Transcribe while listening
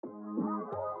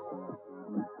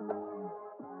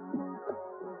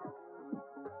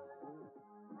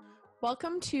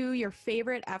Welcome to your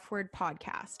favorite F Word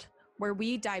podcast, where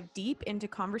we dive deep into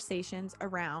conversations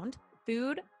around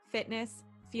food, fitness,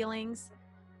 feelings,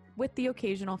 with the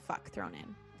occasional fuck thrown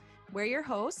in. We're your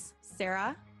hosts,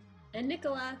 Sarah and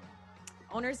Nicola,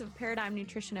 owners of Paradigm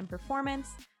Nutrition and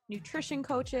Performance, nutrition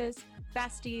coaches,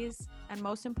 besties, and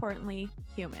most importantly,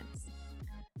 humans.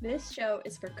 This show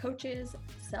is for coaches,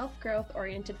 self-growth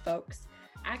oriented folks,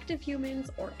 active humans,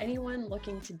 or anyone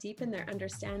looking to deepen their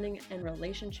understanding and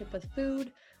relationship with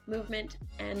food, movement,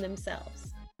 and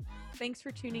themselves. Thanks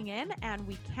for tuning in, and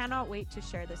we cannot wait to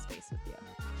share this space with you.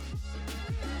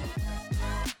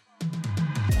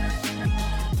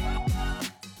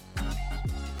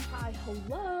 Hi,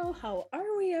 hello, how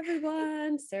are we,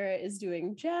 everyone? Sarah is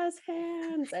doing jazz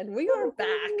hands, and we are back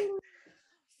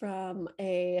from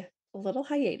a little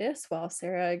hiatus while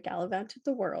Sarah gallivanted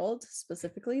the world,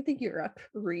 specifically the Europe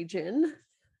region.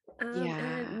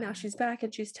 And now she's back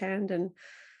and she's tanned and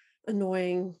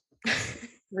annoying,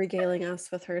 regaling us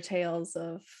with her tales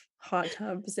of hot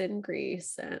tubs in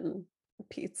Greece and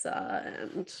pizza.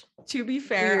 And to be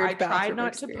fair, I tried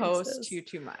not to post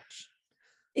too much.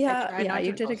 Yeah,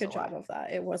 you did a good job of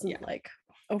that. It wasn't like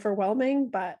overwhelming,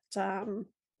 but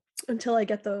until I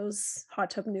get those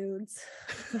hot tub nudes,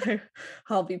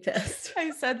 I'll be pissed. I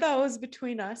said that was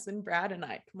between us and Brad and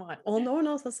I. Come on. Well, no one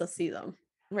else has to see them.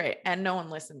 Right. And no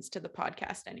one listens to the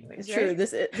podcast anyways. True. Right?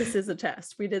 This is a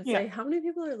test. We did say how many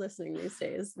people are listening these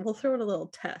days. We'll throw in a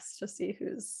little test to see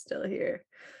who's still here.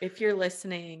 If you're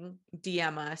listening,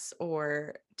 DM us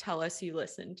or tell us you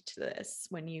listened to this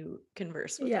when you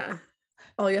converse with us.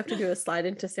 All you have to do is slide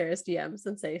into Sarah's DMs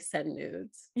and say send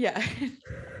nudes. Yeah.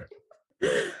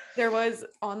 There was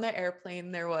on the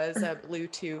airplane, there was a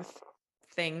Bluetooth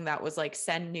thing that was like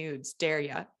send nudes, dare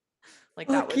ya. Like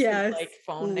that was his, like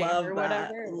phone name or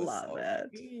whatever. Love it.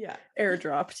 Yeah.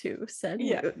 Airdrop to send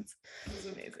nudes. It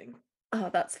was amazing. Oh,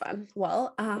 that's fun.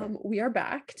 Well, we are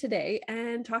back today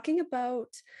and talking about,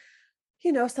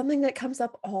 something that comes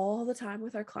up all the time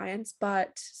with our clients, but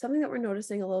something that we're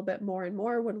noticing a little bit more and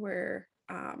more when we're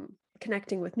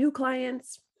connecting with new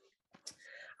clients.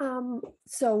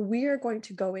 So we are going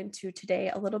to go into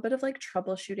today a little bit of like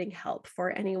troubleshooting help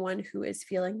for anyone who is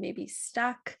feeling maybe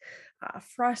stuck,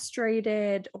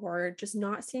 frustrated, or just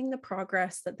not seeing the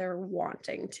progress that they're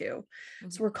wanting to. Mm-hmm.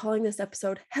 So we're calling this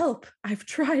episode Help. I've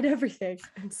tried everything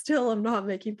and still am not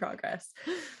making progress.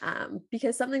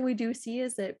 Because something we do see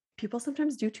is that people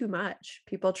sometimes do too much.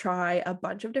 People try a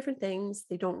bunch of different things.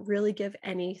 They don't really give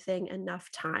anything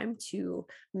enough time to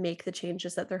make the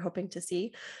changes that they're hoping to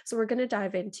see. So we're going to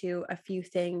dive into a few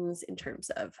things in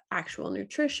terms of actual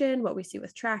nutrition, what we see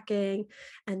with tracking,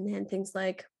 and then things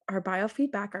like our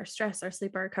biofeedback, our stress, our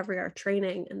sleep, our recovery, our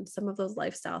training, and some of those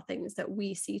lifestyle things that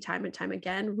we see time and time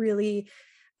again really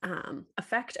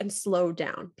affect and slow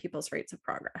down people's rates of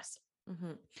progress.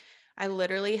 Mm-hmm. I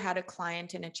literally had a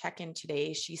client in a check-in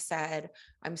today. She said,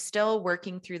 I'm still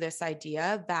working through this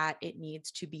idea that it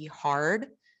needs to be hard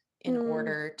in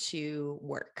order to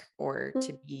work or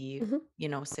to be,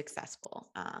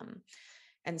 successful.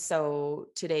 And so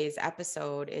today's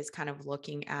episode is kind of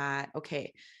looking at,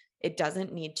 okay, it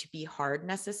doesn't need to be hard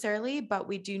necessarily, but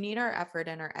we do need our effort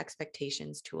and our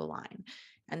expectations to align.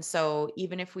 And so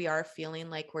even if we are feeling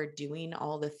like we're doing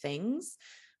all the things,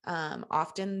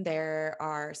 often there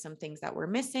are some things that we're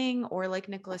missing, or like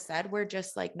Nicola said, we're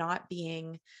just like not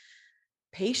being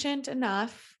patient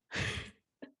enough.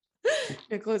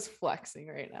 Nicola's flexing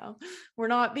right now. We're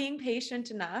not being patient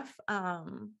enough.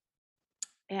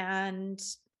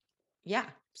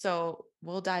 So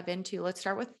we'll dive into, let's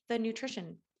start with the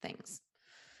nutrition things.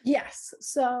 Yes.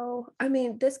 So, I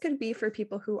mean, this could be for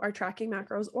people who are tracking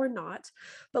macros or not,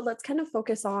 but let's kind of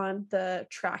focus on the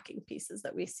tracking pieces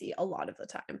that we see a lot of the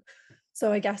time.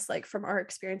 So I guess like from our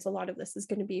experience, a lot of this is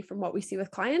going to be from what we see with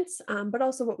clients, but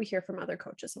also what we hear from other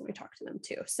coaches when we talk to them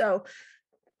too. So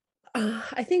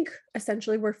I think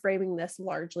essentially we're framing this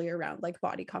largely around like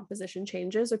body composition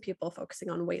changes or people focusing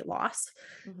on weight loss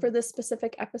for this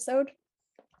specific episode.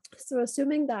 So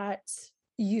assuming that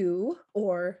you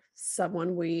or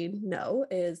someone we know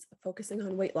is focusing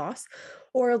on weight loss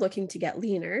or looking to get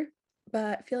leaner,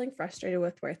 but feeling frustrated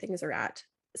with where things are at,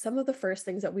 some of the first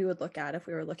things that we would look at if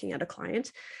we were looking at a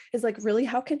client is like really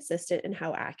how consistent and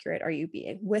how accurate are you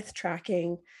being with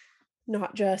tracking,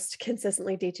 not just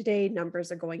consistently day-to-day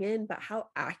numbers are going in, but how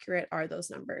accurate are those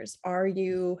numbers? Are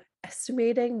you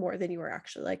estimating more than you are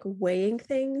actually like weighing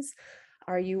things?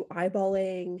 Are you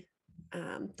eyeballing?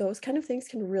 Those kind of things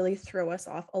can really throw us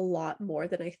off a lot more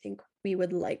than I think we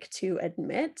would like to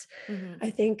admit.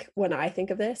 I think when I think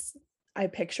of this, I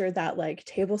picture that like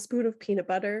tablespoon of peanut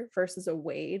butter versus a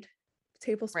weighed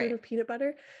tablespoon Right. of peanut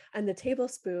butter. And the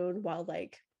tablespoon, while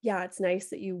like, yeah, it's nice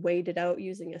that you weighed it out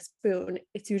using a spoon,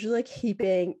 it's usually like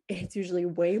heaping, it's usually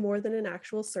way more than an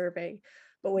actual serving.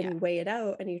 But when Yeah. you weigh it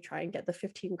out and you try and get the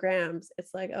 15 grams,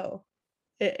 it's like, oh,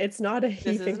 it's not a This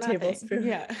is heaping nothing. tablespoon.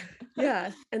 Yeah.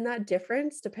 Yeah, and that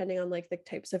difference, depending on like the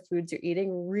types of foods you're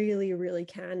eating, really, really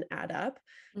can add up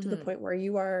to the Mhm. point where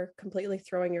you are completely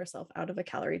throwing yourself out of a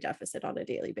calorie deficit on a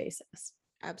daily basis.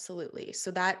 Absolutely.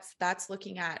 So that's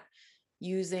looking at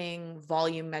using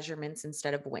volume measurements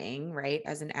instead of weighing, right,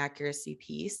 as an accuracy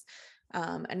piece.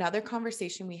 Another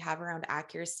conversation we have around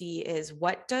accuracy is,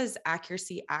 what does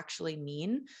accuracy actually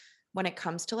mean when it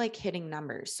comes to like hitting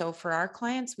numbers? So for our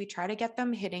clients, we try to get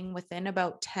them hitting within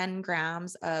about 10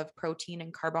 grams of protein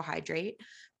and carbohydrate,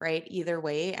 right, either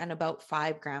way, and about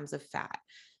 5 grams of fat.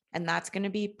 And that's going to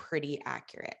be pretty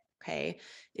accurate. Okay.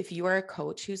 If you are a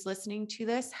coach who's listening to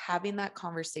this, having that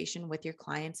conversation with your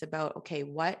clients about, okay,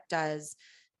 what does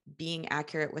being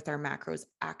accurate with our macros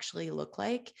actually look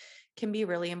like, can be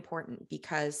really important,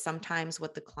 because sometimes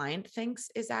what the client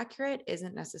thinks is accurate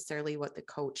isn't necessarily what the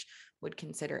coach would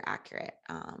consider accurate.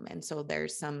 And so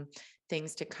there's some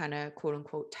things to kind of quote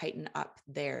unquote tighten up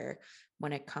there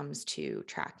when it comes to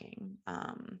tracking.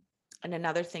 And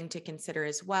another thing to consider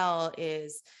as well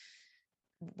is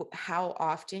how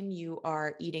often you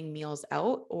are eating meals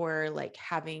out, or like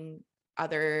having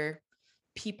other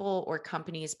people or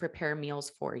companies prepare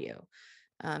meals for you.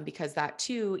 Because that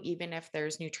too, even if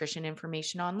there's nutrition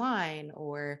information online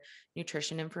or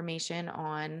nutrition information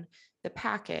on the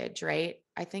package, right?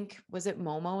 I think, was it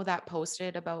Momo that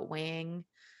posted about weighing,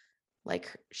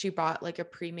 like she bought like a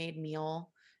pre-made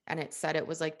meal and it said it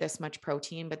was like this much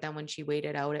protein, but then when she weighed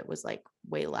it out, it was like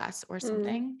way less or Mm,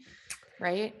 something,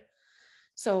 right?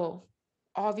 So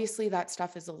obviously that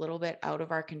stuff is a little bit out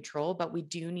of our control, but we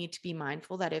do need to be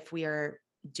mindful that if we are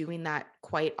doing that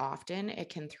quite often, it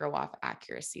can throw off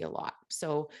accuracy a lot.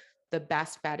 So the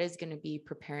best bet is going to be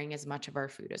preparing as much of our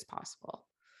food as possible.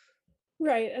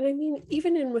 right. And I mean,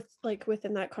 even in with like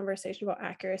within that conversation about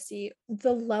accuracy,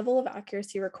 the level of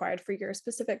accuracy required for your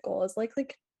specific goal is likely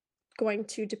going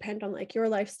to depend on like your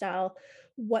lifestyle,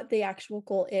 what the actual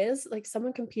goal is. Like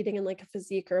someone competing in like a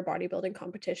physique or a bodybuilding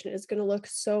competition is going to look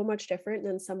so much different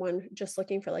than someone just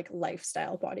looking for like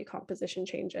lifestyle body composition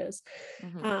changes.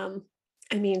 Mhm. um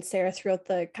I mean, Sarah threw out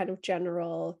the kind of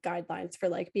general guidelines for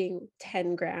like being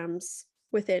 10 grams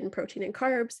within protein and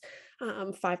carbs,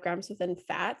 5 grams within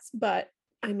fats, but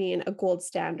I mean, a gold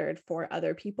standard for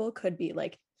other people could be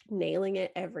like nailing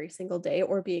it every single day,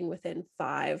 or being within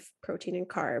 5 protein and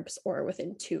carbs, or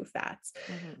within 2 fats.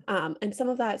 Mhm. And some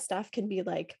of that stuff can be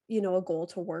like, a goal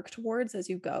to work towards as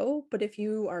you go. But if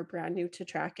you are brand new to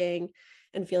tracking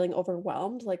and feeling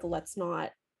overwhelmed, like, let's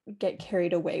not get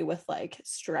carried away with like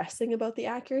stressing about the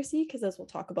accuracy, because as we'll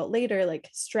talk about later, like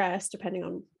stress, depending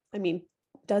on, I mean,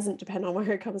 doesn't depend on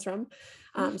where it comes from.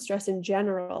 Stress in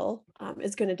general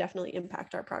is going to definitely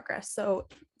impact our progress. So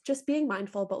just being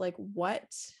mindful about like what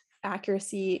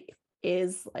accuracy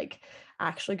is like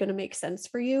actually going to make sense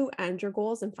for you and your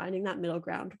goals, and finding that middle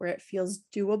ground where it feels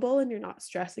doable and you're not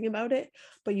stressing about it,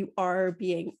 but you are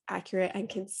being accurate and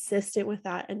consistent with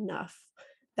that enough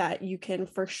that you can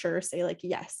for sure say like,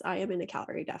 yes, I am in a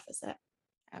calorie deficit.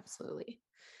 Absolutely.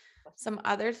 Some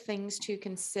other things to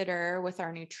consider with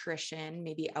our nutrition,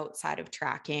 maybe outside of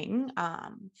tracking,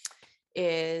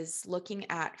 is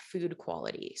looking at food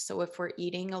quality. So if we're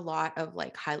eating a lot of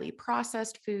like highly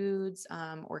processed foods,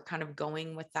 or kind of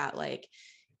going with that, like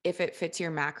if it fits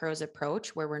your macros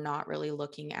approach, where we're not really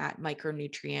looking at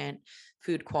micronutrient,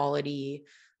 food quality,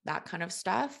 that kind of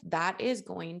stuff, that is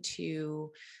going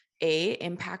to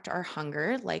impact our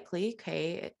hunger likely.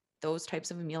 Okay. Those types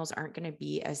of meals aren't going to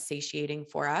be as satiating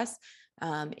for us.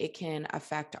 It can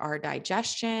affect our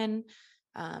digestion,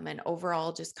 and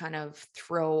overall just kind of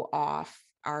throw off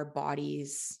our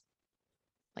body's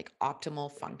like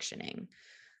optimal functioning.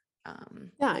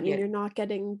 Yeah, I mean, Yeah. you're not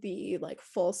getting the like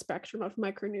full spectrum of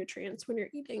micronutrients when you're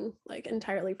eating like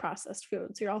entirely processed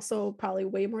foods. You're also probably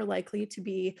way more likely to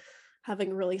be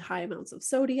having really high amounts of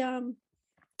sodium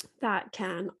that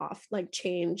can off like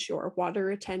change your water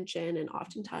retention, and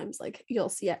oftentimes like you'll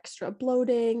see extra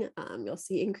bloating, you'll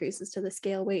see increases to the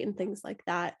scale weight and things like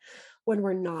that, when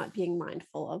we're not being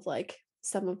mindful of like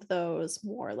some of those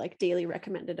more like daily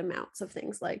recommended amounts of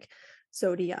things like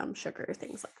sodium, sugar,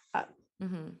 things like that.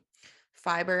 Mhm.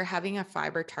 Fiber, having a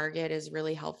fiber target is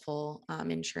really helpful,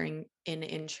 ensuring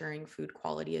food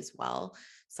quality as well.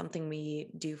 Something we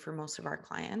do for most of our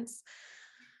clients.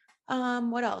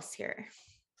 What else here?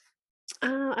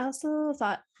 I also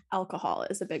thought alcohol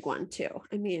is a big one too.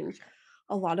 I mean, Sure.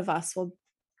 a lot of us will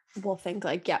will think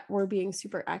like, yeah, we're being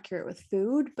super accurate with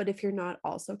food. But if you're not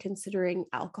also considering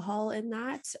alcohol in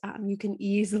that, you can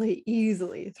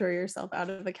easily throw yourself out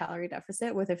of a calorie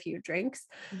deficit with a few drinks,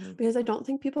 Mhm. because I don't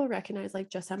think people recognize like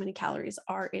just how many calories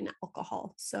are in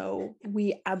alcohol. So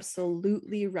we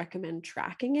absolutely recommend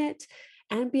tracking it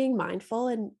and being mindful.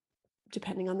 And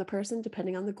depending on the person,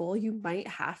 depending on the goal, you might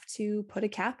have to put a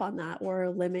cap on that or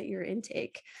limit your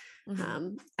intake.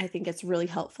 Mhm. I think it's really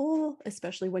helpful,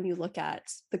 especially when you look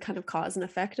at the kind of cause and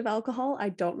effect of alcohol. I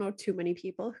don't know too many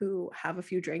people who have a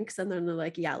few drinks and then they're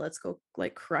like, yeah, let's go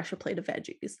like crush a plate of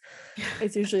veggies.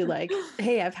 It's usually like,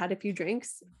 hey, I've had a few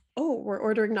drinks. Oh, we're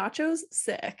ordering nachos.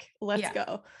 Sick. Let's Yeah,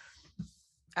 go.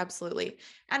 absolutely.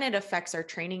 And it affects our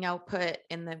training output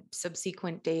in the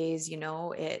subsequent days.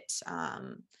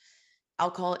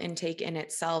 Alcohol intake in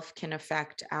itself can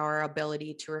affect our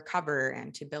ability to recover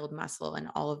and to build muscle and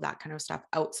all of that kind of stuff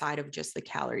outside of just the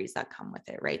calories that come with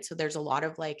it, right? So there's a lot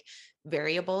of like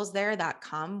variables there that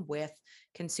come with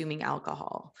consuming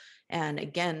alcohol. And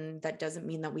again, that doesn't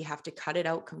mean that we have to cut it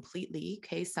out completely.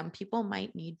 Okay. Some people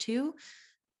might need to,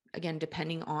 again,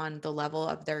 depending on the level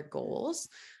of their goals,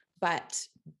 but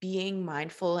being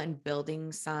mindful and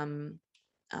building some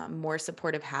more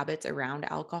supportive habits around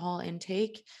alcohol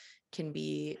intake can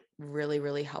be really,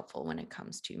 really helpful when it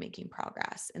comes to making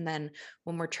progress. And then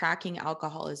when we're tracking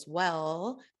alcohol as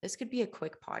well, this could be a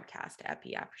quick podcast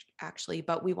epi actually,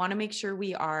 but we want to make sure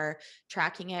we are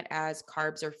tracking it as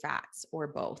carbs or fats or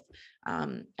both,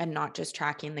 and not just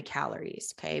tracking the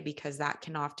calories. Okay. Because that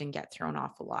can often get thrown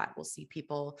off a lot. We'll see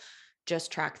people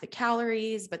just track the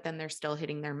calories, but then they're still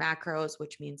hitting their macros,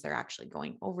 which means they're actually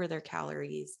going over their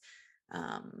calories.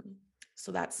 Um,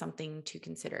 so that's something to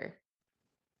consider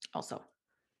also.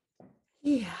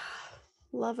 Yeah.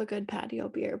 Love a good patio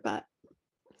beer, but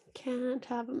can't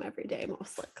have them every day,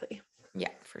 most likely. Yeah,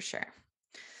 for sure.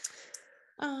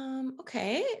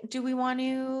 Okay. Do we want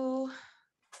to,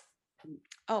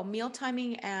 meal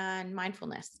timing and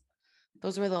mindfulness?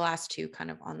 Those were the last two kind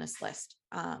of on this list.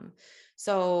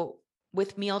 So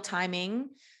with meal timing,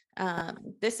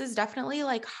 this is definitely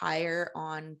like higher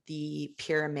on the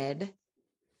pyramid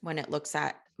when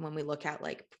we look at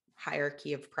like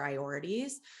hierarchy of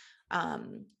priorities.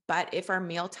 But if our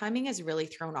meal timing is really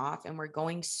thrown off and we're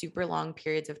going super long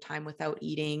periods of time without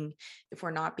eating, if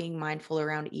we're not being mindful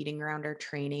around eating around our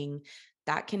training,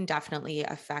 that can definitely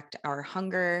affect our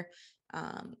hunger.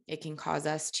 It can cause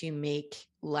us to make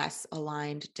less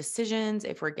aligned decisions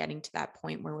if we're getting to that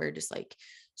point where we're just like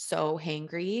so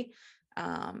hangry,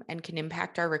 and can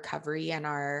impact our recovery and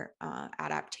our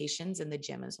adaptations in the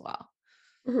gym as well.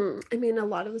 I mean, a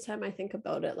lot of the time I think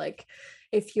about it like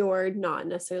if you're not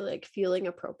necessarily like feeling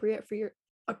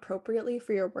appropriately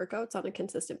for your workouts on a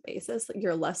consistent basis, like,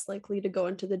 you're less likely to go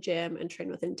into the gym and train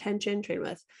with intention, train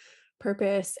with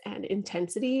purpose and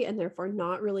intensity, and therefore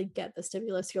not really get the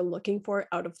stimulus you're looking for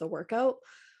out of the workout.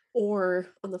 Or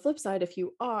on the flip side, if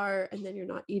you are, and then you're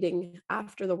not eating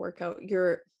after the workout,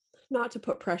 you're not to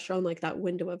put pressure on like that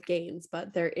window of gains,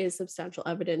 but there is substantial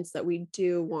evidence that we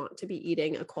do want to be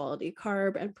eating a quality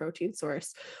carb and protein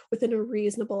source within a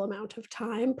reasonable amount of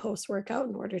time post workout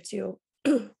in order to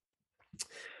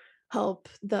help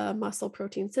the muscle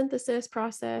protein synthesis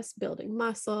process, building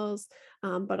muscles,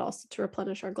 but also to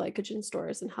replenish our glycogen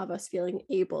stores and have us feeling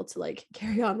able to like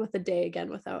carry on with the day again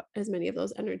without as many of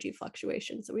those energy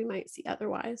fluctuations that we might see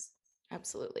otherwise.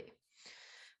 Absolutely.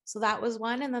 So that was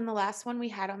one. And then the last one we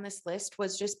had on this list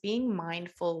was just being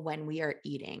mindful when we are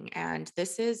eating. And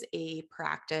this is a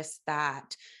practice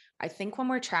that I think when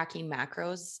we're tracking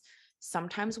macros,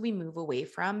 sometimes we move away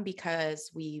from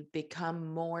because we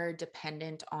become more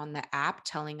dependent on the app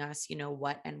telling us,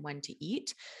 what and when to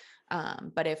eat.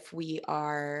 But if we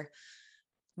are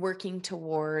working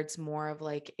towards more of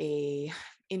like a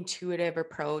intuitive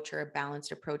approach or a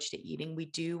balanced approach to eating, we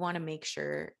do want to make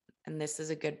sure, and this is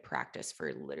a good practice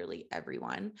for literally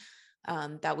everyone,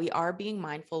 that we are being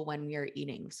mindful when we are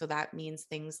eating. So that means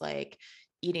things like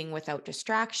eating without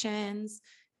distractions,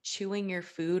 chewing your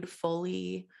food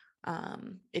fully.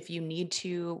 If you need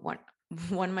to,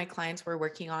 one of my clients were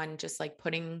working on just like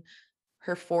putting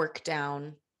her fork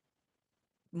down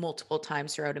multiple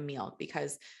times throughout a meal,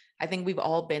 because I think we've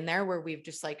all been there where we've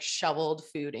just like shoveled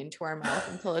food into our mouth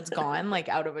until it's gone, like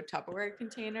out of a Tupperware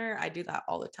container. I do that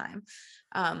all the time.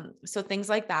 So things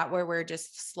like that, where we're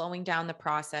just slowing down the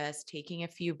process, taking a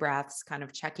few breaths, kind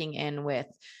of checking in with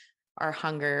our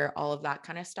hunger, all of that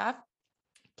kind of stuff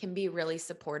can be really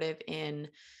supportive in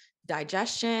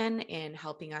digestion, in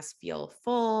helping us feel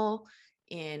full,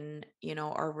 in,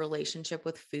 our relationship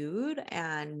with food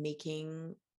and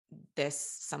making this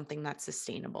something that's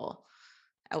sustainable.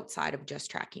 outside of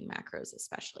just tracking macros,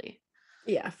 especially.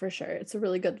 Yeah, for sure. It's a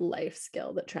really good life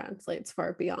skill that translates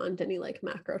far beyond any like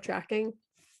macro tracking,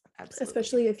 Absolutely.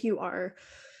 especially if you are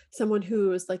someone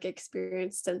who's like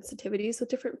experienced sensitivities with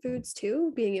different foods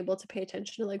too, being able to pay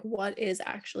attention to like what is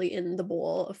actually in the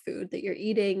bowl of food that you're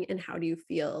eating and how do you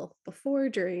feel before,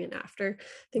 during, and after.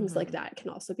 Things like Mhm. that can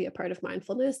also be a part of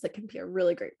mindfulness that can be a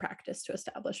really great practice to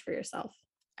establish for yourself.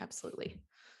 Absolutely.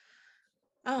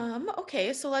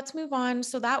 Okay, so let's move on.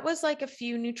 So that was like a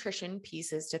few nutrition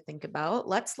pieces to think about.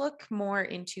 Let's look more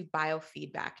into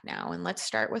biofeedback now. And let's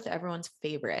start with everyone's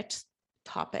favorite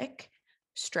topic,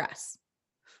 stress.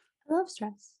 I love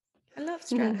stress. I love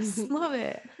stress. Love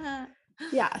it.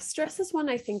 Yeah, stress is one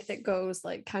I think that goes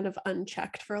like kind of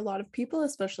unchecked for a lot of people,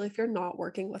 especially if you're not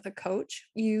working with a coach.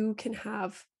 You can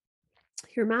have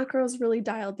your macros really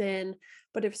dialed in,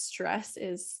 but if stress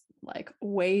is like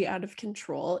way out of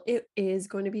control, it is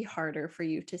going to be harder for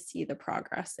you to see the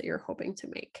progress that you're hoping to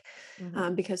make,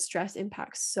 Mhm. because stress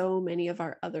impacts so many of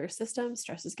our other systems.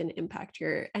 Stress is going to impact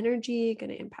your energy,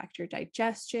 going to impact your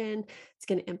digestion, it's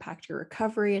going to impact your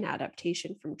recovery and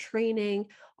adaptation from training,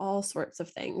 all sorts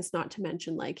of things, not to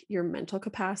mention like your mental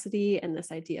capacity. And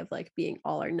this idea of like being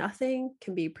all or nothing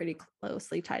can be pretty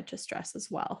closely tied to stress as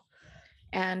well.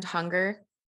 And hunger.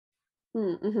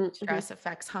 Mm-hmm, Stress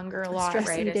affects hunger a lot, stress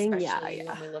right? eating, yeah, Especially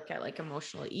yeah. when we look at like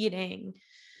emotional eating.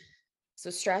 So,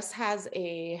 stress has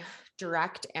a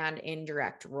direct and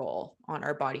indirect role on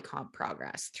our body comp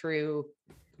progress through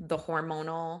the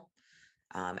hormonal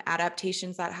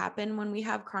adaptations that happen when we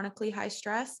have chronically high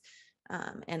stress.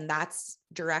 And that's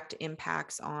direct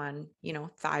impacts on,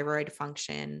 thyroid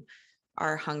function,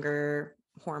 our hunger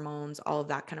hormones, all of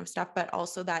that kind of stuff, but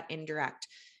also that indirect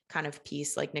kind of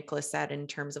piece, like Nicholas said, in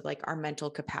terms of like our mental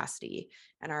capacity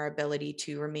and our ability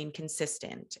to remain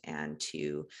consistent and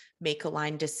to make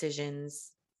aligned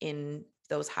decisions in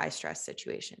those high stress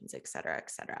situations, et cetera,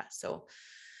 et cetera. So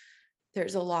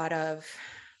there's a lot of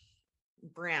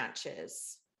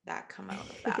branches that come out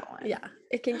of that one. Yeah,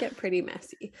 it can get pretty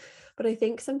messy. But I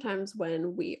think sometimes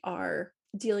when we are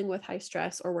dealing with high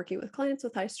stress or working with clients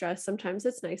with high stress, sometimes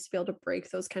it's nice to be able to break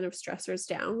those kind of stressors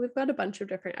down. We've got a bunch of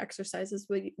different exercises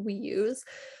we use,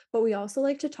 but we also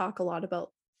like to talk a lot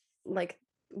about like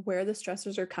where the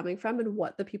stressors are coming from and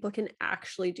what the people can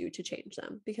actually do to change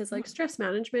them, because like Mhm. stress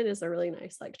management is a really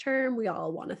nice like term, we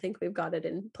all want to think we've got it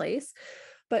in place,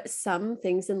 but some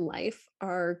things in life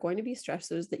are going to be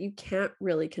stressors that you can't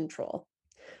really control.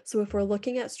 So if we're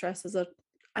looking at stress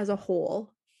as a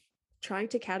whole, trying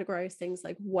to categorize things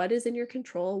like what is in your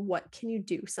control, what can you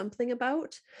do something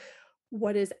about,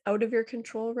 what is out of your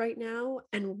control right now,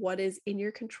 and what is in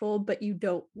your control but you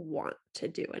don't want to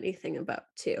do anything about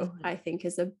too, Mhm. I think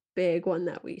is a big one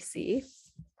that we see.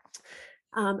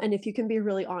 And if you can be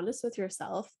really honest with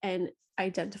yourself and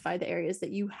identify the areas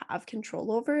that you have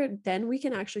control over, then we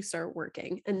can actually start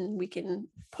working and we can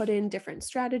put in different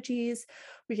strategies.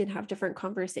 We can have different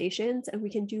conversations and we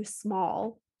can do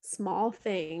small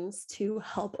things to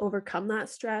help overcome that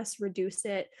stress, reduce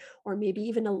it, or maybe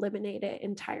even eliminate it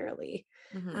entirely.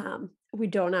 Mhm. We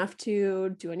don't have to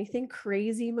do anything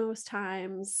crazy most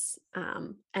times.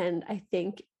 And I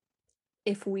think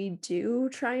if we do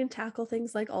try and tackle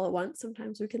things like all at once,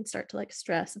 sometimes we can start to like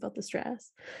stress about the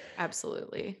stress.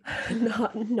 Absolutely.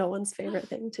 Not no one's favorite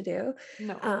thing to do.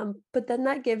 No. But then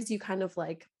that gives you kind of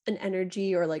like an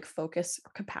energy or like focus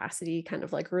capacity, kind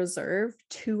of like reserve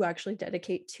to actually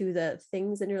dedicate to the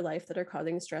things in your life that are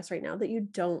causing stress right now that you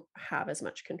don't have as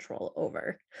much control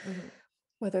over, Mhm.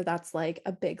 whether that's like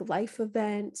a big life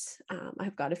event.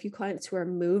 I've got a few clients who are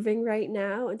moving right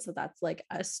now. And so that's like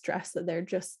a stress that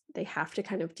they have to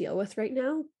kind of deal with right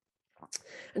now.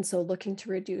 And so looking to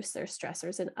reduce their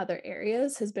stressors in other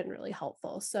areas has been really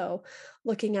helpful. So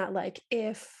looking at like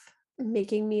if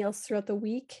making meals throughout the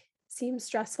week seems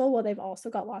stressful, well, they've also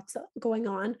got going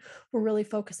on. We're really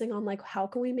focusing on like how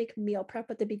can we make meal prep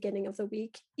at the beginning of the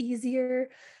week easier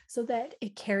so that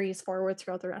it carries forward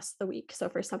throughout the rest of the week. So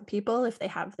for some people, if they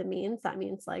have the means, that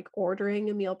means like ordering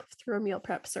a meal through a meal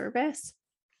prep service.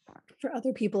 For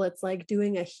other people, it's like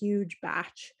doing a huge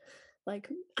batch, like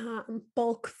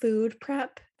bulk food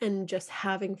prep and just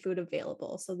having food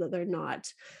available so that they're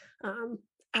not um,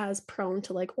 as prone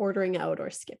to like ordering out or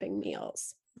skipping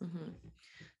meals. Mhm.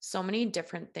 So many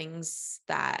different things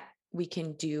that we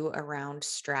can do around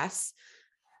stress.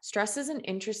 Stress is an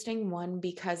interesting one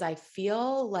because I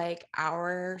feel like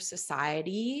our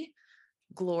society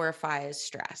glorifies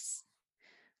stress.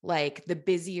 Like the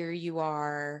busier you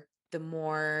are, the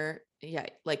more, yeah,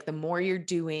 like the more you're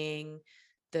doing,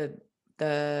 the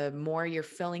the more you're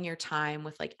filling your time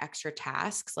with like extra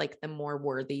tasks, like the more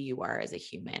worthy you are as a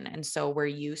human. And so we're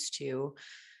used to,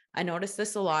 I notice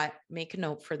this a lot, make a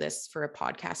note for this for a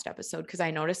podcast episode, because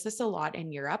I notice this a lot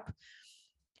in Europe.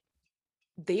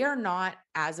 They are not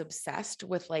as obsessed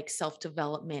with like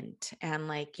self-development and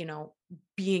like,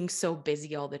 being so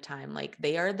busy all the time. Like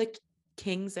they are the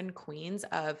kings and queens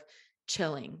of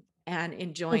chilling and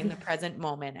enjoying the present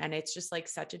moment. And it's just like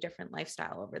such a different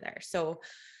lifestyle over there. So,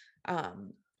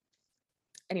 um,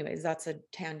 anyways, that's a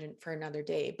tangent for another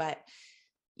day, but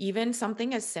even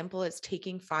something as simple as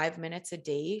taking 5 minutes a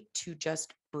day to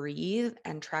just breathe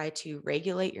and try to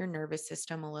regulate your nervous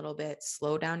system a little bit,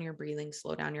 slow down your breathing,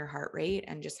 slow down your heart rate,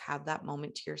 and just have that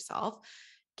moment to yourself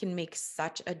can make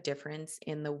such a difference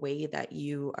in the way that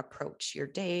you approach your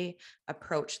day,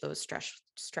 approach those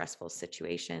stressful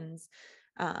situations.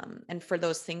 And for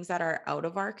those things that are out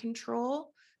of our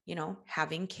control,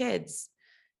 having kids,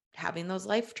 having those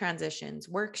life transitions,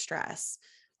 work stress,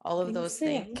 all of Being those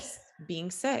sick. things, being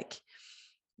sick,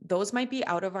 those might be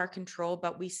out of our control,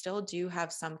 but we still do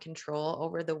have some control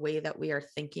over the way that we are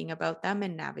thinking about them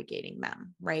and navigating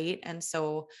them. Right. And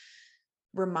so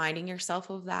reminding yourself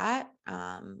of that,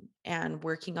 and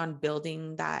working on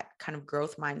building that kind of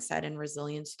growth mindset and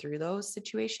resilience through those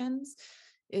situations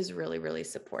is really, really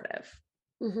supportive.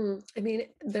 I mean,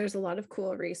 there's a lot of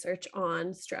cool research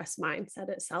on stress mindset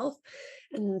itself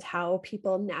and how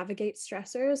people navigate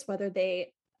stressors, whether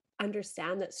they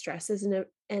understand that stress is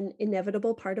an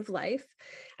inevitable part of life.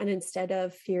 And instead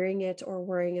of fearing it or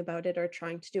worrying about it or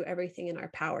trying to do everything in our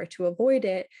power to avoid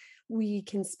it, we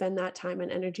can spend that time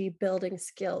and energy building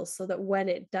skills so that when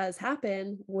it does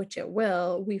happen, which it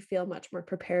will, we feel much more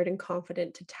prepared and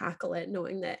confident to tackle it,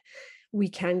 knowing that we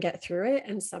can get through it.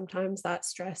 And sometimes that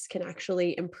stress can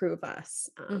actually improve us,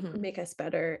 Mm-hmm. make us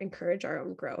better, encourage our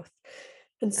own growth.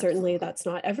 And certainly Absolutely. that's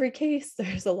not every case.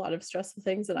 There's a lot of stressful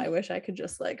things that I wish I could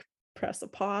just like press a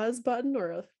pause button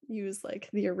or use like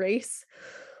the erase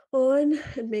on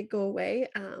and make go away.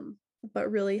 But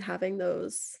really having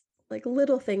those like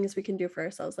little things we can do for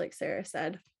ourselves, like Sarah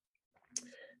said,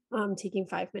 taking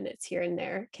 5 minutes here and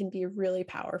there can be really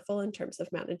powerful in terms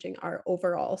of managing our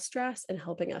overall stress and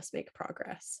helping us make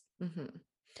progress. Mm-hmm.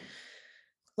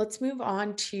 Let's move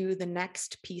on to the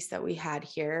next piece that we had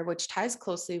here, which ties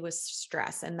closely with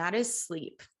stress, and that is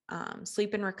sleep,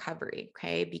 sleep and recovery.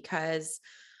 Okay. Because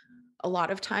a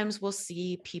lot of times we'll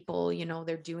see people,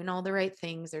 they're doing all the right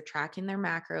things, they're tracking their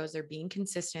macros, they're being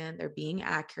consistent, they're being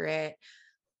accurate,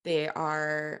 they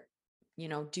are,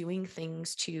 doing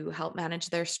things to help manage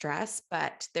their stress,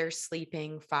 but they're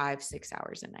sleeping 5, 6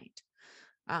 hours a night.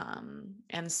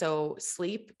 And so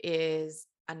sleep is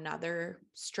another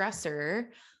stressor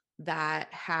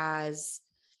that has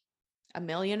a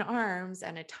million arms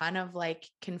and a ton of like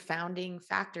confounding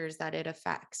factors that it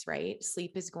affects, right?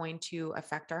 Sleep is going to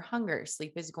affect our hunger.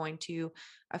 Sleep is going to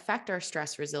affect our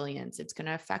stress resilience. It's going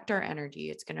to affect our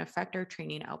energy. It's going to affect our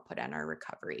training output and our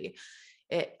recovery.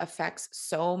 It affects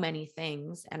so many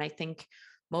things. And I think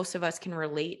most of us can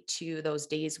relate to those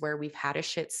days where we've had a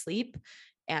shit sleep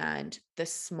and the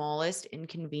smallest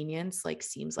inconvenience like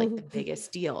seems like the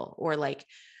biggest deal, or like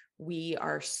we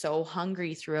are so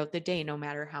hungry throughout the day no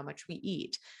matter how much we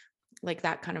eat, like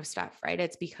that kind of stuff, right?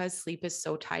 It's because sleep is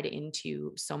so tied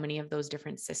into so many of those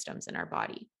different systems in our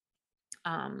body.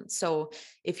 So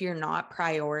if you're not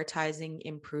prioritizing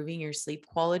improving your sleep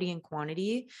quality and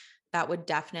quantity, that would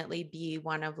definitely be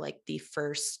one of like the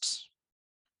first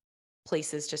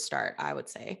places to start, I would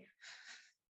say.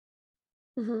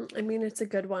 I mean, it's a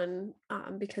good one,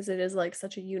 because it is like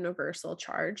such a universal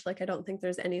charge. Like, I don't think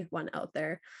there's anyone out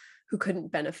there who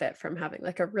couldn't benefit from having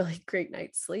like a really great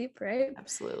night's sleep, right? It's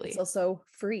Absolutely. also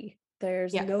free.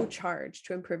 There's Yeah. no charge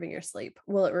to improving your sleep.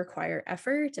 Will it require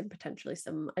effort and potentially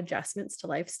some adjustments to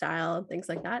lifestyle and things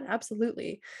like that?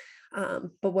 Absolutely.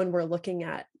 But when we're looking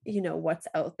at, what's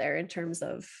out there in terms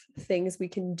of things we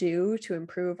can do to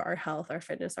improve our health, our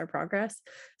fitness, our progress,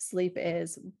 sleep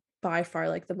is by far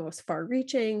like the most far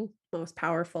reaching, most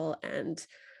powerful, and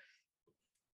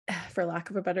for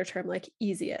lack of a better term, like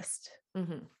easiest.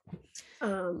 Mm-hmm.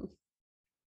 Um,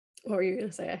 what were you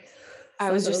gonna say? I I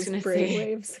saw was just those going to brain say,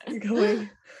 waves going.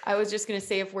 I was just going to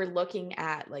say, if we're looking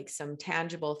at like some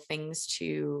tangible things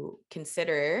to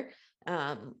consider,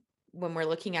 um, when we're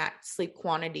looking at sleep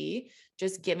quantity,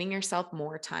 just giving yourself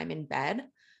more time in bed.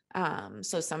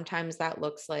 So sometimes that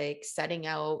looks like setting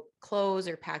out clothes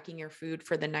or packing your food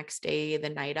for the next day, the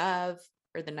night of,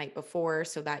 or the night before,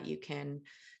 so that you can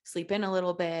sleep in a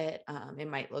little bit. It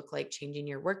might look like changing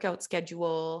your workout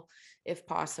schedule if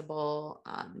possible,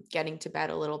 getting to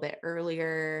bed a little bit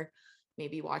earlier,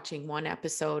 maybe watching one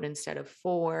episode instead of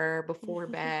four before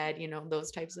bed, those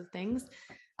types of things.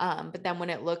 But then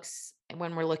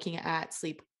when we're looking at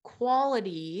sleep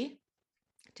quality,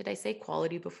 did I say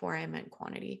quality before I meant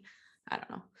quantity? I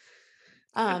don't know.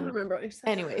 I don't remember what you said.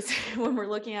 Anyways, when we're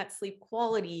looking at sleep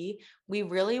quality, we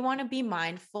really want to be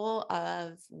mindful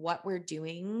of what we're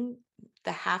doing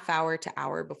the half hour to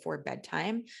hour before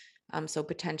bedtime. So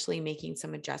potentially making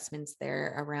some adjustments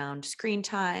there around screen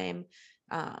time,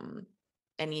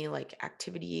 any like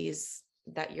activities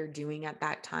that you're doing at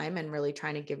that time, and really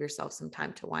trying to give yourself some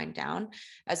time to wind down,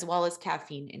 as well as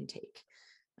caffeine intake.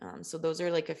 So those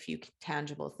are like a few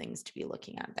tangible things to be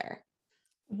looking at there.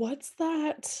 What's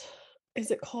that? Is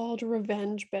it called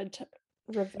revenge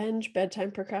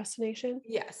bedtime procrastination?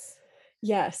 Yes.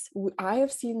 Yes, I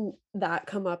have seen that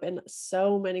come up in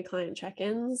so many client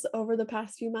check-ins over the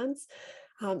past few months.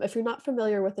 If you're not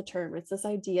familiar with the term, it's this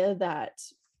idea that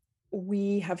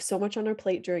we have so much on our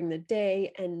plate during the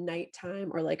day, and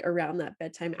nighttime or like around that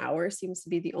bedtime hour seems to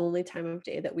be the only time of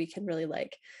day that we can really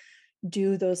like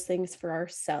do those things for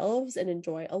ourselves and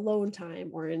enjoy alone time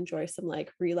or enjoy some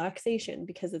like relaxation,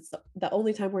 because it's the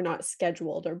only time we're not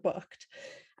scheduled or booked.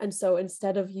 And so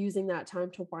instead of using that time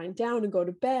to wind down and go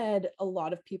to bed, a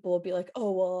lot of people will be like,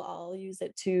 oh, well, I'll use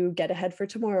it to get ahead for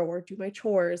tomorrow or do my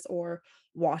chores or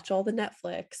watch all the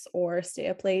Netflix or stay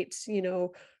up late,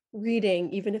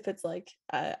 reading. Even if it's like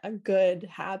a good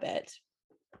habit,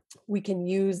 we can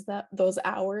use those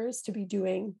hours to be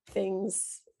doing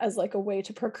things as like a way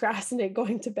to procrastinate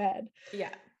going to bed.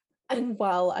 Yeah. And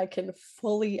while I can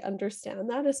fully understand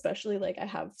that, especially like I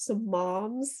have some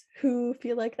moms who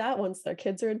feel like that once their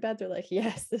kids are in bed, they're like,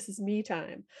 yes, this is me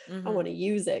time. I want to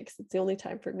use it because it's the only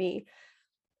time for me.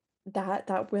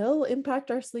 That will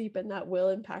impact our sleep, and that will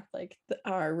impact like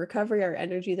our recovery, our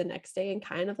energy the next day, and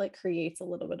kind of like creates a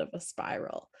little bit of a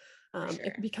spiral. Sure.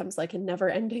 It becomes like a never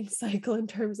ending cycle in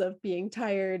terms of being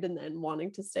tired and then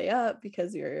wanting to stay up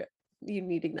because you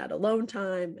needing that alone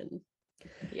time. And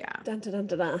Yeah, dun, dun, dun,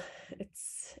 dun, dun.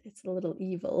 It's a little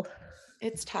evil.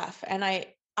 it's tough. And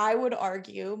I would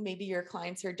argue, maybe your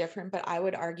clients are different, but I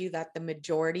would argue that the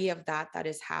majority of that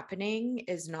is happening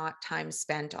is not time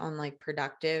spent on like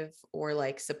productive or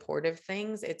like supportive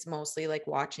things. It's mostly like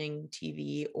watching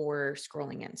TV or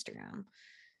scrolling Instagram.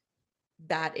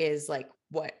 That is like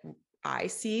what I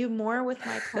see more with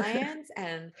my clients.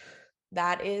 And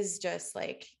that is just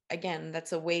like, again,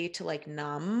 that's a way to like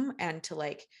numb and to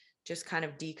like just kind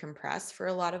of decompress for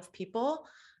a lot of people.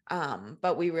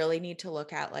 But we really need to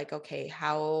look at like, okay,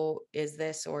 how is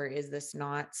this or is this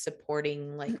not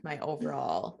supporting like my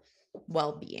overall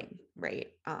well-being, right?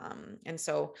 And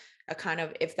so a kind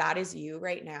of, if that is you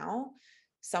right now,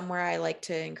 somewhere I like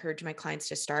to encourage my clients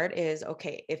to start is,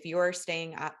 okay, if you're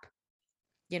staying up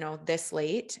this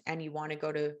late and you want to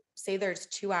go to, say there's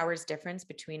 2 hours difference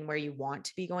between where you want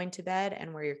to be going to bed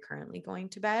and where you're currently going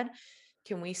to bed,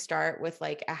 can we start with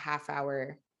like a half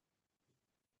hour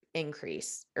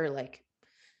increase, or like,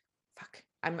 fuck,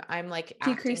 I'm like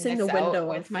acting Decreasing the this out window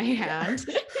with of, my yeah. hand.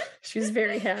 She's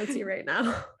very handsy right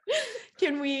now.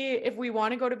 Can we, if we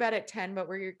want to go to bed at 10, but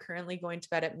we're currently going to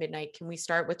bed at midnight, can we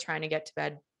start with trying to get to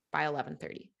bed by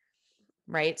 11:30?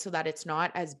 Right. So that it's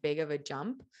not as big of a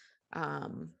jump.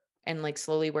 And like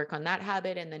slowly work on that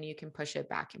habit. And then you can push it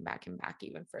back and back and back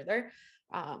even further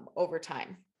over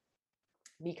time.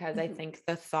 Because I think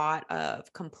the thought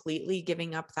of completely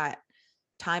giving up that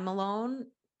time alone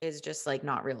is just like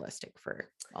not realistic for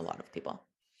a lot of people.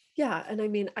 Yeah, and I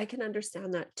mean, I can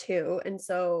understand that too. And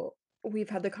so we've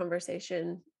had the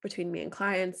conversation between me and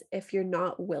clients. If you're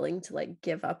not willing to like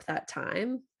give up that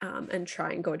time and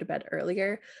try and go to bed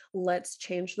earlier, let's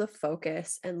change the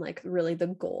focus and like really the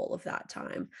goal of that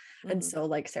time. And so,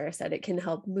 like Sarah said, it can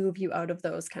help move you out of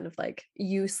those kind of like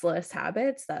useless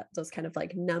habits, that those kind of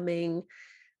like numbing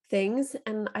things.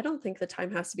 And I don't think the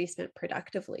time has to be spent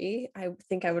productively. I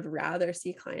think I would rather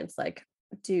see clients like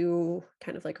do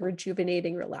kind of like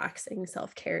rejuvenating, relaxing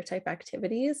self-care type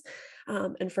activities.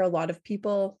 And for a lot of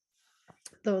people,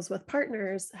 those with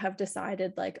partners have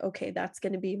decided like, okay, that's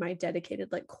going to be my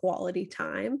dedicated like quality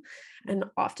time. And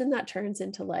often that turns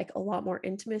into like a lot more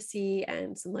intimacy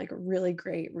and some like really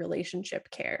great relationship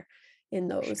care in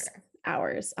those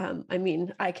hours. I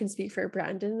mean, I can speak for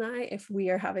Brandon and I. If we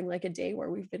are having like a day where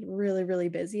we've been really, really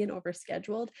busy and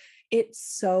overscheduled, it's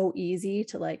so easy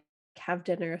to like have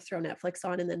dinner, throw Netflix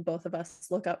on, and then both of us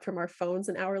look up from our phones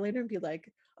an hour later and be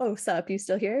like, oh, sup, you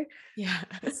still here? Yeah.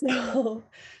 So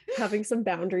having some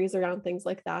boundaries around things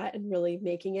like that and really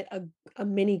making it a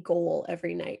mini goal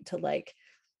every night to like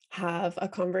have a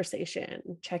conversation,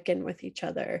 check in with each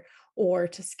other, or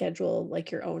to schedule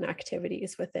like your own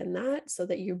activities within that so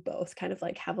that you both kind of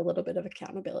like have a little bit of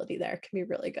accountability there can be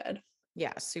really good.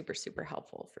 Yeah, super, super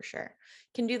helpful for sure.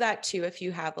 Can do that too if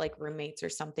you have like roommates or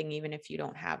something, even if you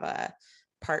don't have a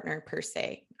partner per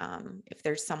se. If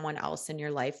there's someone else in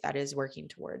your life that is working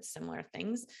towards similar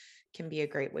things, can be a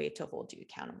great way to hold you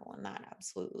accountable in that.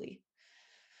 Absolutely.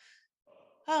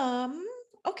 Um,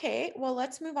 okay, well,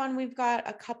 let's move on. We've got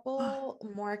a couple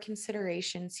more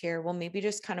considerations here. We'll maybe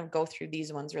just kind of go through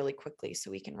these ones really quickly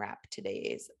so we can wrap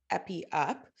today's epi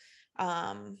up.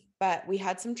 But we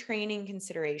had some training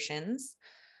considerations.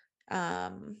 I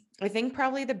think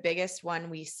probably the biggest one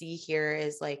we see here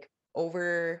is like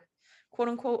over, quote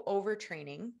unquote,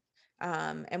 overtraining.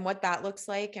 And what that looks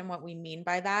like and what we mean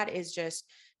by that is just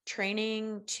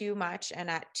training too much and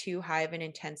at too high of an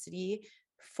intensity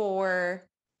for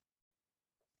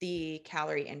the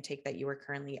calorie intake that you are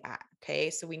currently at.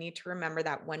 Okay. So we need to remember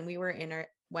that when we're in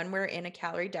a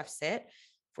calorie deficit,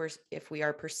 if we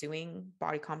are pursuing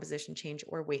body composition change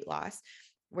or weight loss,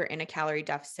 we're in a calorie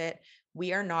deficit,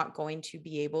 we are not going to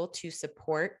be able to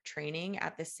support training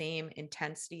at the same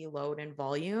intensity, load, and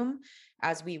volume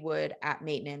as we would at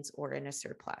maintenance or in a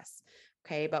surplus.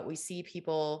 Okay. But we see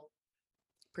people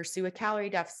pursue a calorie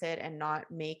deficit and not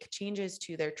make changes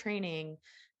to their training.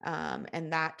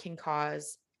 And that can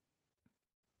cause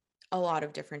a lot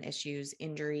of different issues,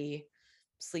 injury,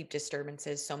 sleep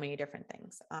disturbances, so many different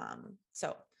things.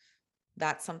 So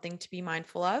that's something to be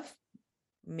mindful of.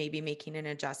 Maybe making an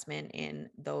adjustment in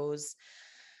those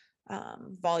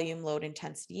volume, load,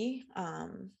 intensity.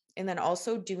 And then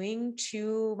also doing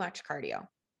too much cardio.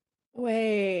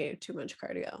 Way too much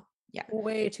cardio. Yeah.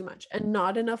 Way too much. And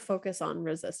not enough focus on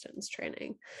resistance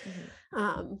training.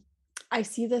 Um, I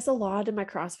see this a lot in my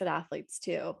CrossFit athletes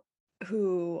too,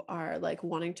 who are like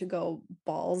wanting to go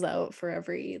balls out for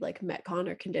every like Metcon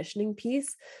or conditioning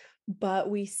piece. But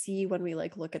we see when we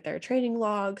like look at their training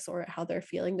logs or how they're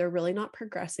feeling, they're really not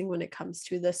progressing when it comes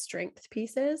to the strength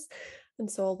pieces. And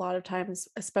so a lot of times,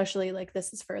 especially like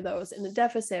this is for those in a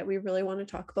deficit, we really want to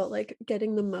talk about like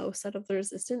getting the most out of the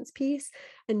resistance piece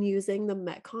and using the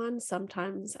Metcon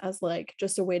sometimes as like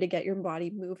just a way to get your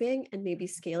body moving and maybe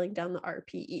scaling down the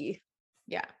RPE.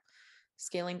 Yeah.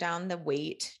 Scaling down the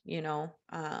weight,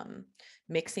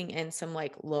 mixing in some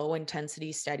like low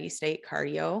intensity, steady state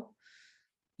cardio,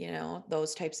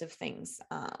 those types of things.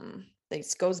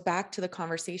 This goes back to the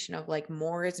conversation of like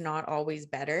more is not always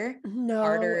better. No,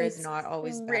 Harder is it's not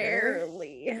always better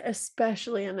rarely,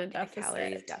 especially in a in a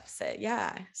calories deficit. deficit.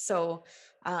 Yeah. So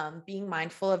being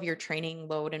mindful of your training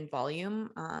load and volume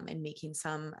and making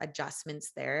some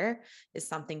adjustments there is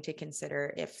something to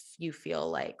consider if you feel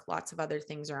like lots of other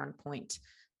things are on point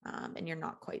and you're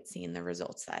not quite seeing the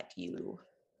results that you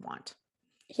want.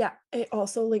 Yeah, it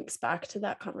also links back to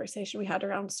that conversation we had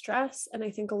around stress. And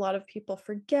I think a lot of people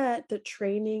forget that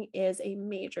training is a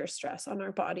major stress on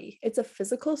our body. It's a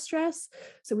physical stress,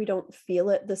 so we don't feel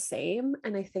it the same.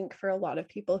 And I think for a lot of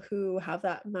people who have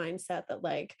that mindset that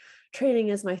like training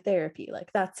is my therapy,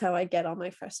 like that's how I get all my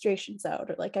frustrations out,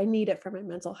 or like I need it for my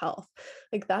mental health,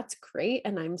 like that's great.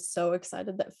 And I'm so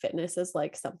excited that fitness is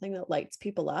like something that lights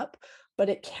people up, but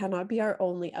it cannot be our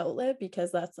only outlet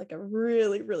because that's like a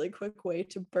really, really quick way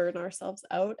to burn ourselves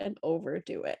out and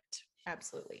overdo it.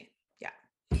 Absolutely.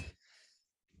 Yeah.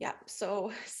 Yeah.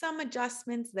 So some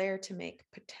adjustments there to make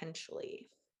potentially.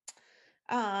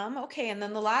 Okay. And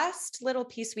then the last little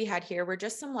piece we had here were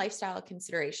just some lifestyle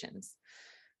considerations.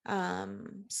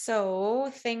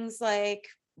 So things like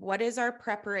what is our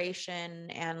preparation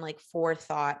and like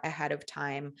forethought ahead of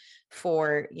time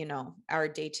for, our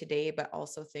day to day, but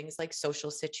also things like social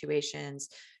situations,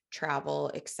 travel,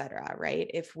 etc.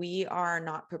 Right? If we are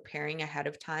not preparing ahead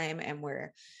of time and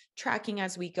we're tracking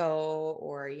as we go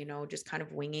or, just kind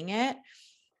of winging it,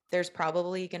 there's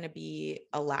probably going to be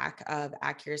a lack of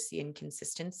accuracy and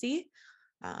consistency.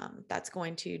 That's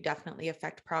going to definitely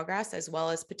affect progress as well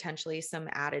as potentially some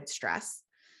added stress,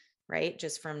 right?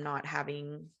 Just from not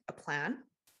having a plan.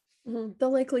 The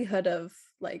likelihood of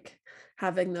like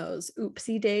having those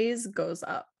oopsie days goes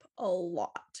up a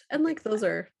lot. And like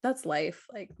that's life.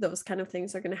 Like those kind of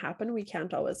things are going to happen. We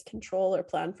can't always control or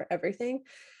plan for everything.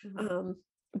 Mm-hmm.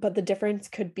 But the difference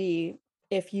could be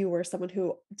if you were someone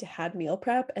who had meal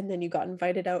prep and then you got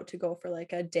invited out to go for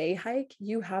like a day hike,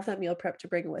 you have that meal prep to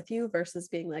bring with you versus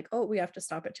being like, oh, we have to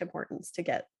stop at Tim Hortons to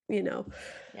get, Yeah.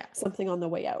 something on the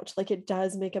way out. Like it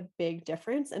does make a big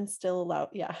difference and still allow,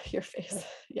 yeah, your face.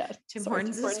 Yeah. Tim Sorry,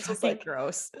 Hortons Tim is Hortons was fucking like,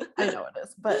 gross. I know it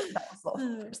is, but that was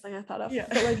also the first thing I thought of. Yeah.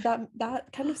 But like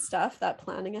that kind of stuff, that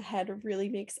planning ahead really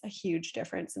makes a huge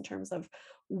difference in terms of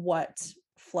what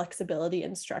flexibility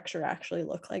and structure actually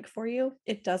look like for you?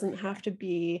 It doesn't have to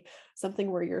be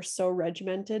something where you're so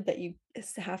regimented that you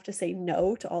have to say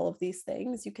no to all of these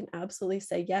things. You can absolutely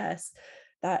say yes.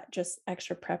 That just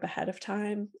extra prep ahead of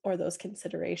time or those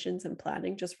considerations and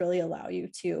planning just really allow you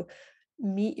to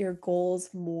meet your goals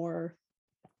more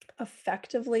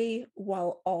effectively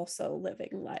while also living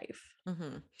life.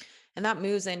 Mm-hmm. And that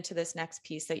moves into this next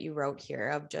piece that you wrote here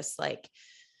of just like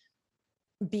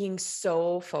being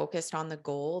so focused on the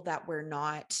goal that we're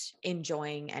not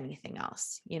enjoying anything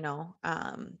else,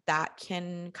 that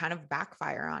can kind of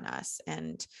backfire on us.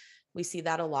 And we see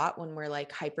that a lot when we're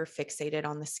like hyper fixated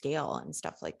on the scale and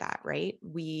stuff like that, right?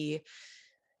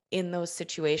 In those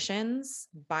situations,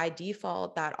 by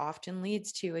default, that often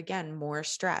leads to, again, more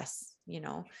stress,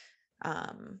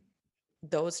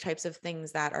 those types of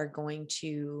things that are going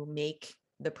to make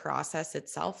the process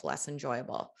itself less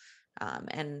enjoyable,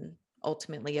 and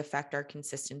ultimately affect our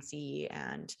consistency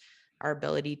and our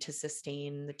ability to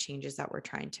sustain the changes that we're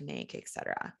trying to make,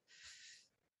 etc.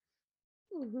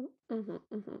 Mhm, mhm,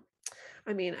 mhm.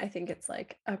 I mean, I think it's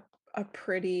like a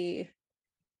pretty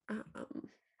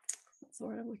what's the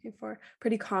word I'm looking for?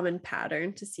 Pretty common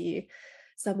pattern to see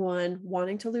someone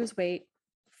wanting to lose weight,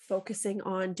 focusing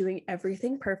on doing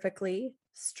everything perfectly,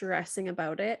 stressing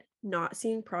about it, not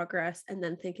seeing progress, and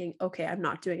then thinking, okay, I'm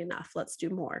not doing enough. Let's do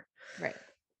more. Right.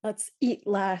 Let's eat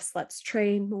less. Let's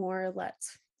train more.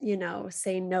 Let's,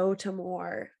 say no to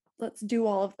more. Let's do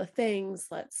all of the things.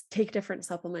 Let's take different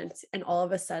supplements. And all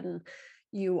of a sudden,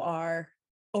 you are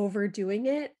overdoing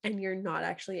it and you're not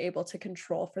actually able to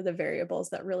control for the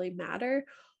variables that really matter.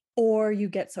 Or you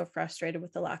get so frustrated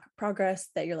with the lack of progress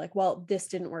that you're like, well, this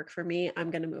didn't work for me. I'm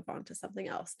going to move on to something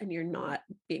else. And you're not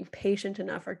being patient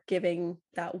enough or giving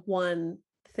that one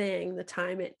thing the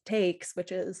time it takes,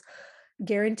 which is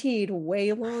guaranteed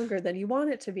way longer than you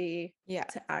want it to be, Yeah,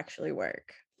 to actually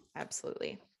work.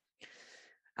 absolutely.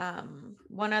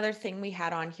 One other thing we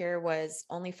had on here was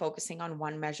only focusing on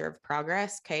one measure of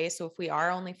progress. Okay. So if we are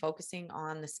only focusing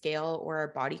on the scale or our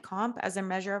body comp as a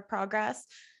measure of progress,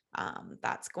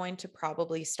 that's going to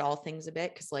probably stall things a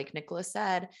bit. Cause like Nicholas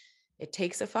said, it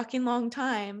takes a fucking long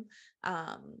time.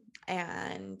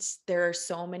 And there are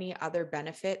so many other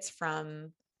benefits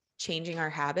from changing our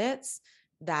habits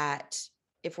that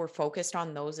if we're focused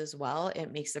on those as well,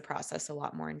 it makes the process a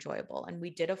lot more enjoyable. And we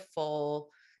did a full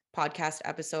podcast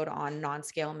episode on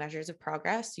non-scale measures of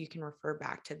progress. So you can refer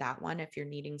back to that one if you're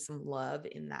needing some love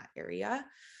in that area.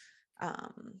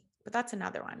 But that's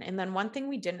another one. And then one thing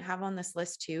we didn't have on this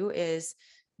list too is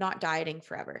not dieting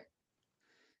forever.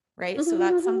 Right. So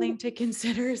that's something to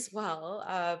consider as well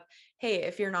of, hey,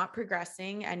 if you're not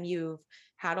progressing and you've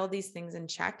had all these things in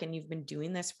check and you've been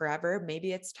doing this forever,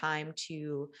 maybe it's time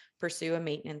to pursue a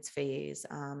maintenance phase,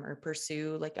 or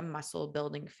pursue like a muscle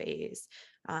building phase,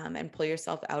 and pull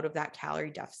yourself out of that calorie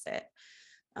deficit.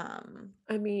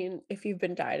 I mean, if you've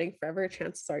been dieting forever,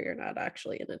 chances are you're not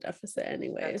actually in a deficit That's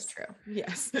anyways. true.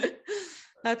 Yes.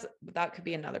 That could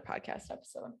be another podcast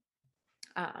episode.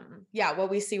 Yeah, what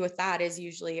we see with that is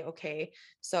usually, okay,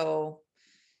 so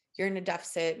you're in a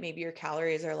deficit, maybe your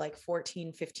calories are like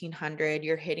 1,500,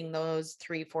 you're hitting those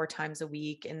 3-4 times a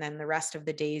week. And then the rest of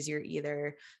the days you're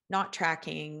either not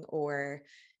tracking or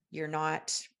you're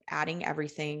not adding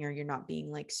everything, or you're not being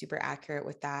like super accurate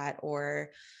with that,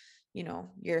 or,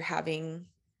 you're having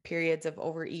periods of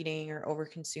overeating or over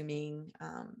consuming,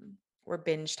 or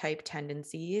binge type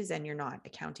tendencies, and you're not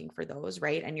accounting for those,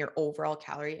 right? And your overall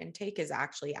calorie intake is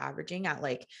actually averaging at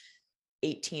like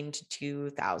 18 to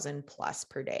 2,000 plus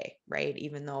per day, right?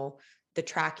 Even though the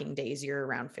tracking days you're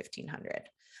around 1,500.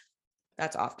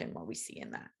 That's often what we see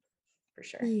in that, for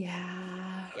sure.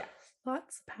 Yeah. Yeah.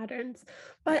 Lots of patterns. Yeah.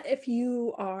 But if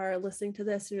you are listening to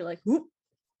this and you're like, whoop,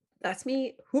 that's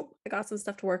me, whoop, I got some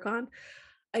stuff to work on.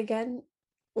 Again,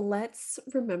 let's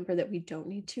remember that we don't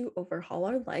need to overhaul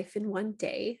our life in one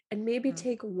day, and maybe Mhm.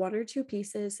 take one or two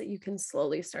pieces that you can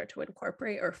slowly start to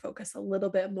incorporate or focus a little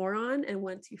bit more on. And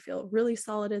once you feel really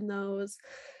solid in those,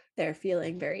 they're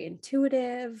feeling very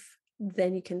intuitive,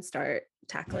 then you can start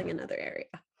tackling another area.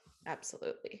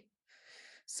 Absolutely.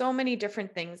 So many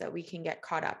different things that we can get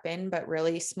caught up in, but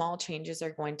really small changes are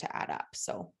going to add up.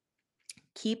 So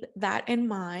keep that in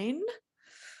mind.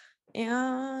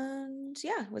 And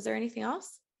yeah, was there anything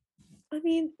else? I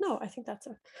mean, no, I think that's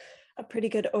a pretty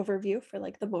good overview for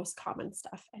like the most common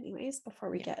stuff, anyways, before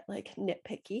we Yeah, get like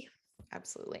nitpicky.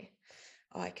 absolutely.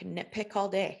 Oh, I can nitpick all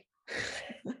day.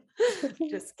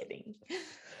 Just kidding.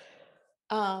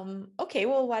 Okay,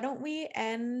 well, why don't we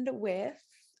end with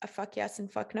a fuck yes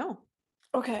and fuck no?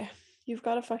 Okay, you've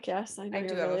got a fuck yes. I know I do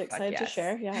you're have a really fuck excited to yes.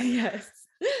 share. Yeah. Yes.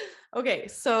 Okay,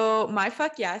 so my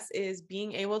fuck yes is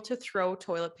being able to throw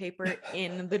toilet paper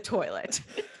in the toilet.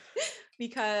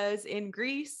 Because in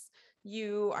Greece,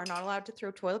 you are not allowed to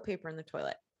throw toilet paper in the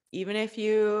toilet. Even if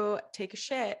you take a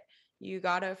shit, you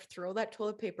got to throw that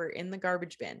toilet paper in the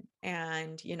garbage bin.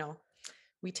 And,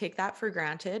 we take that for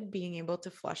granted, being able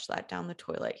to flush that down the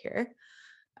toilet here.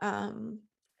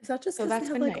 Is that just So because they that's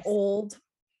have been like nice. old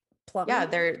Yeah,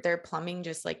 plumbing? their plumbing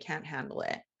just like can't handle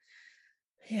it.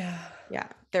 Yeah. Yeah,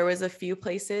 there was a few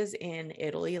places in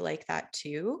Italy like that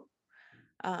too.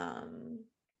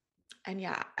 And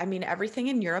yeah, I mean, everything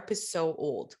in Europe is so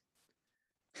old.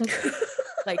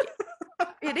 Like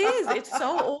it is, it's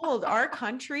so old. Our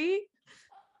country,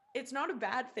 it's not a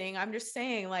bad thing. I'm just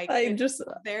saying, like,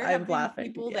 there I'm have been laughing,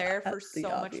 people yeah, there at for the so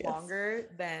much obvious. longer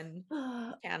than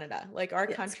Canada. Like, our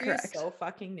Yes, country is correct. so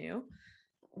fucking new.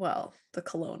 Well, the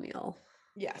colonial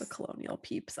Yes,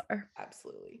 peeps are.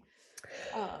 absolutely.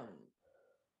 Um,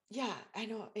 yeah, I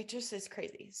know. It just is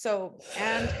crazy. So,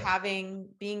 and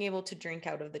being able to drink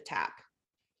out of the tap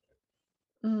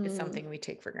is something we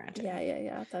take for granted.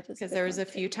 Yeah. That is a Because big there was one a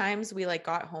few too. times we like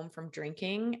got home from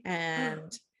drinking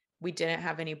and we didn't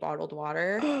have any bottled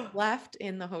water left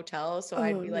in the hotel. So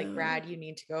I'd Oh be like, no. Brad, you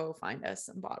need to go find us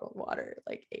some bottled water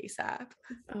like ASAP.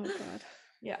 Oh god.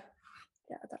 Yeah.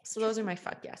 Yeah, that's So those are tricky. my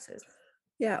fuck yeses.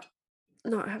 Yeah,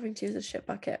 not having to use a shit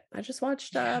bucket. I just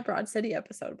watched Yeah. a Broad City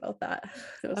episode about that.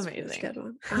 It was a Amazing. good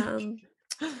one.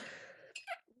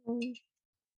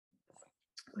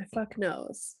 My fuck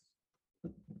knows.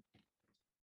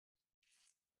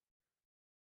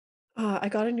 I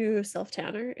got a new self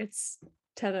tanner. It's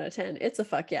 10 out of 10. It's a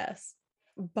fuck yes.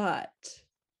 But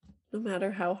no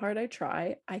matter how hard I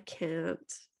try, I can't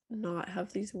not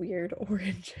have these weird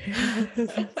orange hands.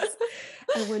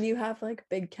 And when you have like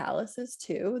big calluses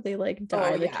too, they like Oh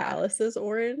dye the yeah. calluses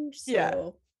orange. Yeah.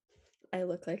 So I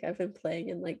look like I've been playing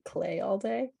in like clay all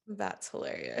day. That's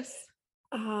hilarious.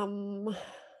 Um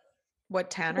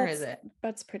What tanner is that's it?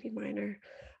 that's pretty minor.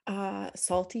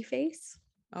 Salty Face.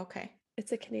 Okay.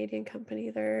 It's a Canadian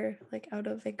company. They're like out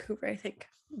of Vancouver, I think.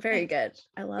 Very Nice. good.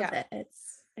 I love Yeah. it.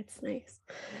 It's nice.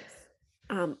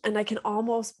 Nice. And I can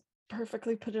almost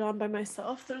perfectly put it on by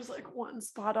myself. There's like one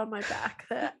spot on my back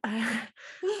that I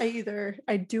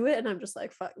do it and I'm just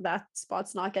like, fuck, that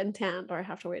spot's not getting tanned, or I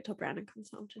have to wait till Brandon comes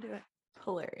home to do it.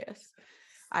 Hilarious.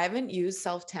 I haven't used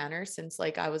self tanner since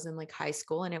like I was in like high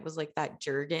school and it was like that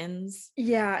Jergens.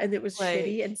 Yeah, and it was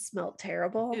shitty Like and smelled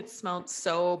terrible. it smelled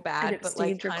so And bad, it but like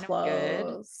stained your kind of good.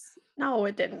 clothes. No,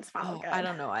 it didn't smell Oh, I good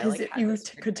don't know. I because like had you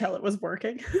this weird could tell thing. it was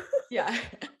working. Yeah.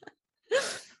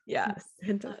 Yeah. The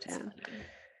scent of That's tan. funny.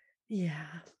 Yeah.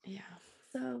 Yeah.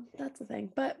 So that's the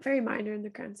thing, but very minor in the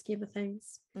grand scheme of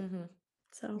things. Mm-hmm.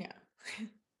 So Yeah.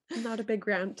 not a big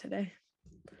rant today.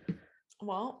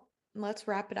 Well, let's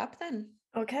wrap it up then.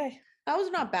 Okay. That was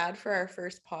not bad for our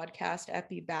first podcast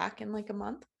epi back in like a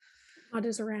month. Not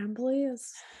as rambly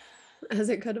as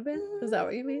it could have been. Is that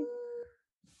what you mean?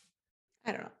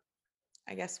 I don't know.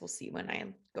 I guess we'll see when I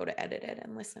go to edit it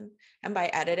and listen. And by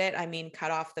edit it, I mean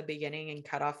cut off the beginning and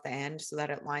cut off the end so that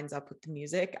it lines up with the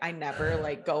music. I never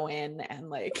like go in and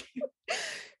like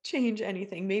change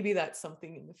anything. Maybe that's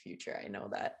something in the future. I know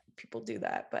that people do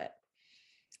that, but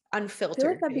I feel like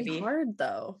unfiltered, that'd be baby. hard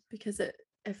though, because it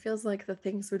feels like the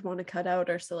things we'd want to cut out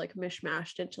are so like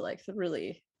mishmashed into like the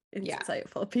really Yeah.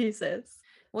 insightful pieces.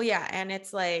 Well, yeah. And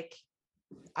it's like,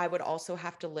 I would also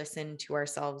have to listen to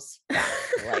ourselves back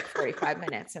for like 45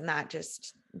 minutes, and that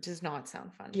just does not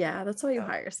sound fun. Yeah, that's why you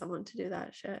hire someone to do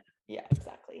that shit. Yeah,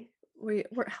 exactly. We're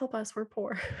help us, we're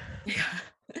poor. Yeah.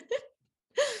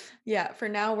 Yeah, for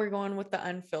now we're going with the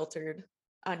unfiltered,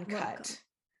 uncut, Welcome.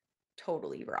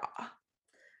 totally raw.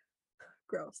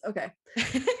 Gross. Okay.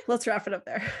 Let's wrap it up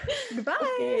there. Goodbye.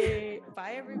 Okay.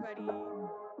 Bye, everybody.